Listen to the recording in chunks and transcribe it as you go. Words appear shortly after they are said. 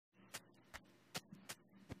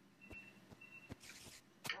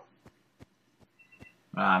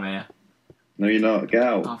I'm here. No, you're not. Get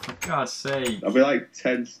out. Oh, for God's sake. I'll be like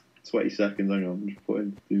 10, 20 seconds. Hang on. I'm just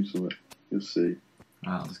putting, do something. You'll see.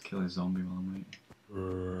 Right, I'll just kill a zombie while I'm waiting.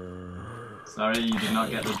 Sorry, you did not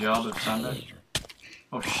get the job of Sander.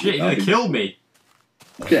 Oh shit, he nearly killed me!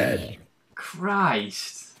 Dead.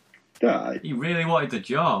 Christ! Die. He really wanted the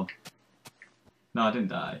job. No, I didn't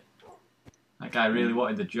die. That guy really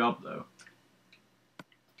wanted the job though.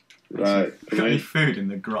 Right. Got any food in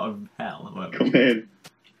the grot of hell? Or Come in.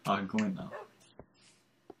 Oh, I can come in now.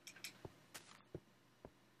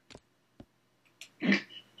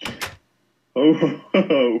 Oh ho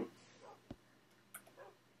ho.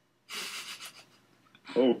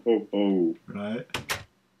 Oh ho ho. Right.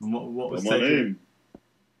 And what was Come on taking... in.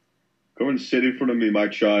 Come and sit in front of me, my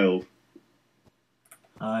child.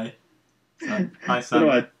 Hi. Hi, I don't know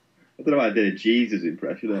Santa. why I did a Jesus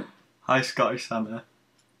impression. Hi, Scottish Santa.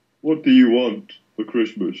 What do you want for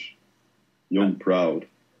Christmas? Young proud.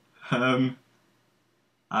 I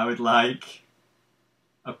would like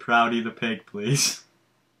a Proudy the pig, please.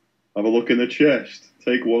 Have a look in the chest.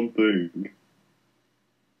 Take one thing.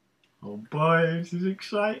 Oh boy, this is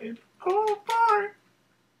exciting. Oh boy.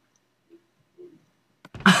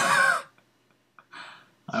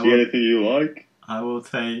 See anything you like? I will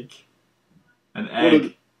take an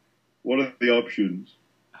egg. What are the options?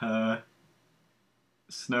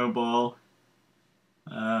 Snowball.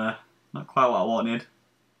 Not quite what I wanted.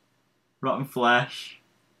 Rotten flesh.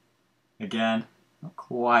 Again, not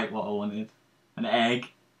quite what I wanted. An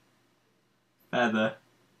egg. Feather.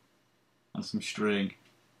 And some string.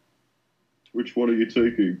 Which one are you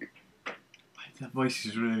taking? That voice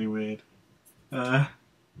is really weird. Can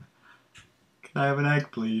I have an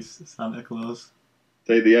egg, please, Santa Claus?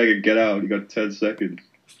 Take the egg and get out. You got 10 seconds.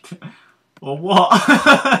 Or what?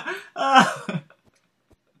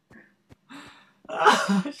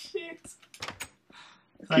 Shit.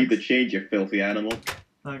 Keep the change, you filthy animal.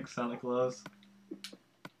 Thanks, Santa Claus.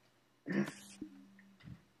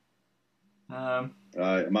 Right,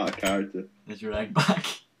 I'm out of character. There's your egg back,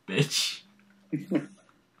 bitch.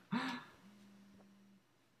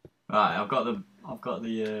 Right, I've got the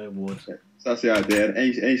wood. So that's the idea.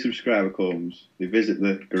 Any subscriber comes, they visit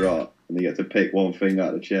the garage, and they get to pick one thing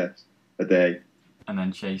out of the chest a day. And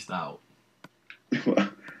then chased out. Well,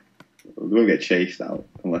 they won't get chased out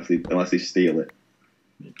unless they steal it.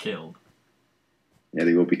 Get killed. Yeah,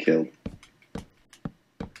 they will be killed.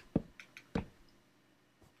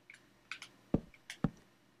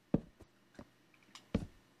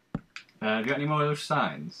 Have you got any more of those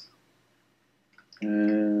signs?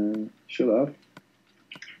 Should have.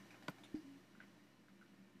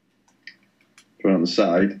 Put it on the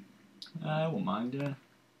side. I won't mind, yeah.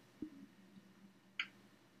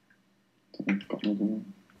 I've got another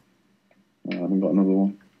one. I haven't got another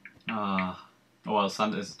one. Ah. Oh well,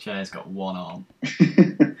 Santa's chair's got one arm.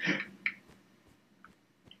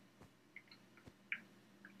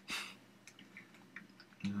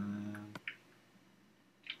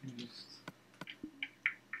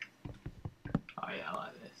 Oh yeah, I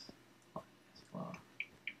like this. I like this flower.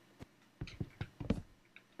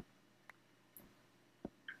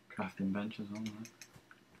 Crafting bench as well, right?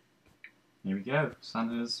 Here we go,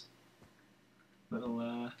 Santa's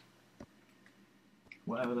little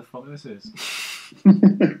whatever the fuck this is.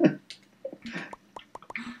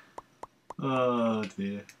 Oh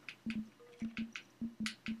dear.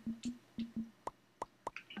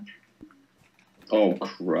 Oh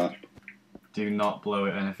crap. Do not blow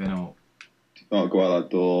it anything up. Do not go out that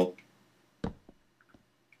door.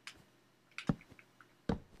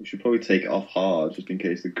 We should probably take it off hard just in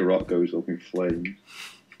case the garage goes up in flames.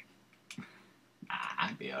 Nah,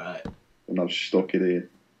 I'd be alright. And I'm stuck in here.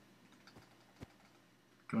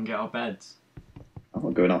 Go and get our beds. I'm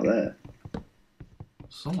not going out there.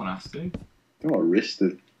 Someone has to. I don't want to risk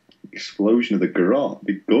the explosion of the garage. I'd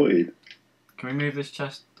be gutted. Can we move this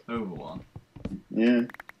chest over one? Yeah.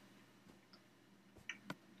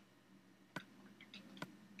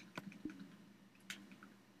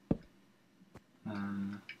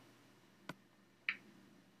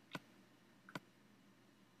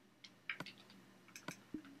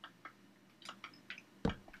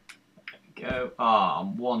 Go. Ah,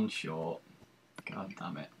 I'm one short. God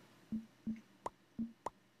damn it.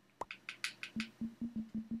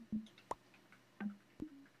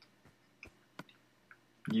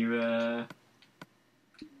 You,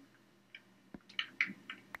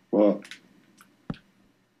 What? What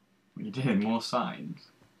are you doing? More signs?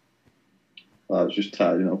 I was just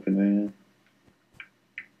tidying up in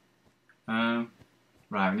there.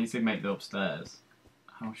 Right, we need to make the upstairs.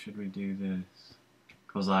 How should we do this?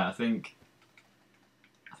 Because I think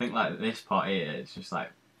think like this part here, it's just like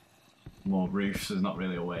more roofs. There's not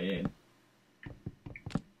really a way in.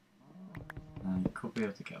 And you could be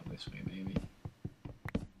able to get up this way, maybe.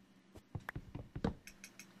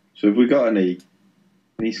 So have we got any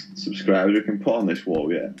subscribers we can put on this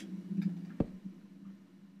wall yet?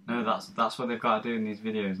 No, that's what they've got to do in these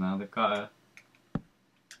videos now. They've got to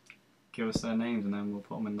give us their names and then we'll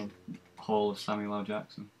put them in the Hall of Samuel L.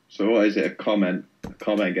 Jackson. So what is it? A comment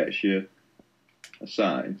gets you a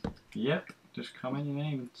sign. Yep, just comment your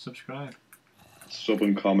name and subscribe. Sub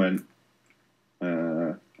and comment.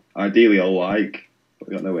 Ideally a like, but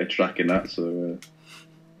we got no way of tracking that, so...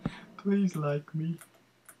 Please like me.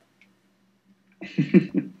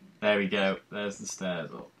 There we go, there's the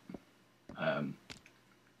stairs up.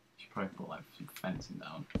 Should probably put like some fencing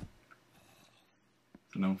down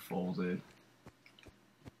so no one falls in.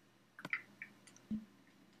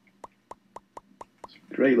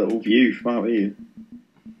 Great little view from out here.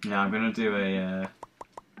 Yeah, I'm gonna do a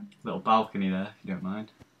little balcony there, if you don't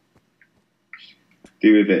mind.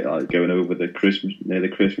 Do with it like going over the near the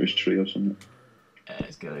Christmas tree or something. Yeah,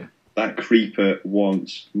 it's good. That creeper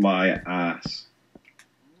wants my ass.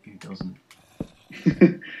 Who doesn't?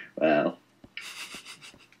 Well.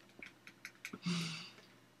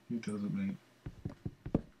 Who doesn't, mate?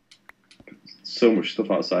 So much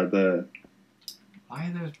stuff outside there. Why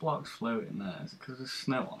are those blocks floating there? Is it because there's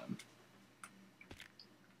snow on them?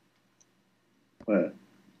 Where?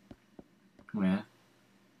 Oh yeah.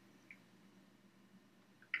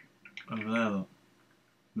 Over there, look.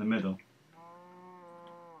 In the middle.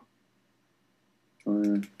 Oh,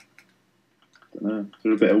 yeah. Don't know. Is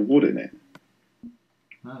there a bit of wood in it?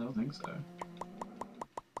 No, I don't think so.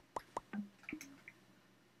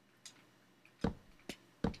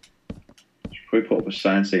 Should probably put up a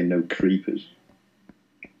sign saying no creepers.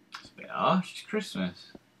 It's a bit harsh, it's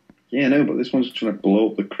Christmas. Yeah, no, but this one's trying to blow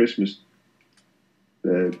up the Christmas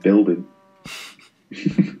building.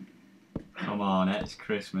 Come on, it's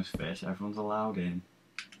Christmas, Fish. Everyone's allowed in.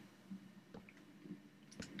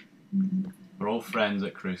 We're all friends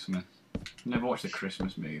at Christmas. Never watched a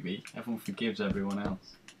Christmas movie. Everyone forgives everyone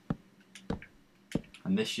else.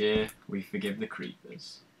 And this year, we forgive the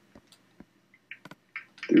creepers.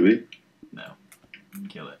 Do we? No.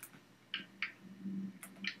 Kill it.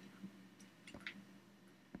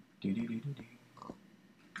 Do-do-do-do-do.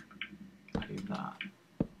 Can I do that?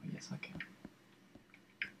 Oh, yes, I can.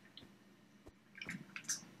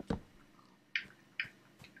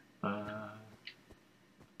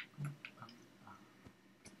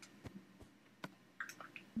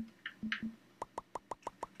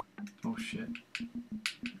 Oh shit.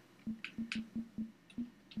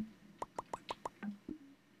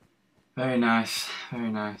 Very nice,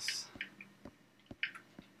 very nice.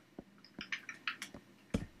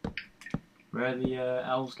 Where are the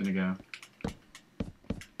elves gonna go?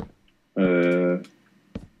 Already,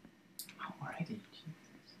 Jesus.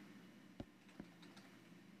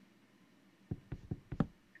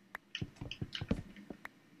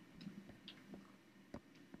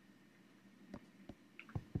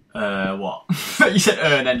 What? You said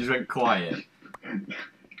and then just went quiet.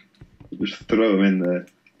 Just throw them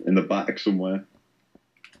in the back somewhere.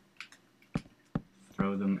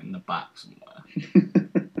 Throw them in the back somewhere.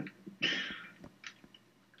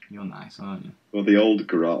 You're nice, aren't you? Well, the old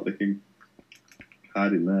garage, they can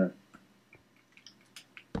hide in there.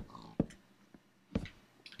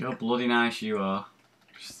 You're bloody nice, you are.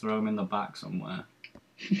 Just throw them in the back somewhere.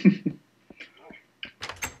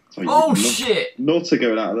 Oh shit! Nuts are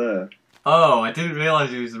going out of there. Oh, I didn't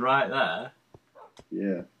realise he was right there.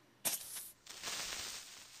 Yeah.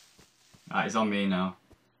 Alright, he's on me now.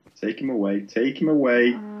 Take him away. Take him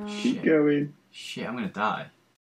away. Keep going. Shit, I'm gonna die.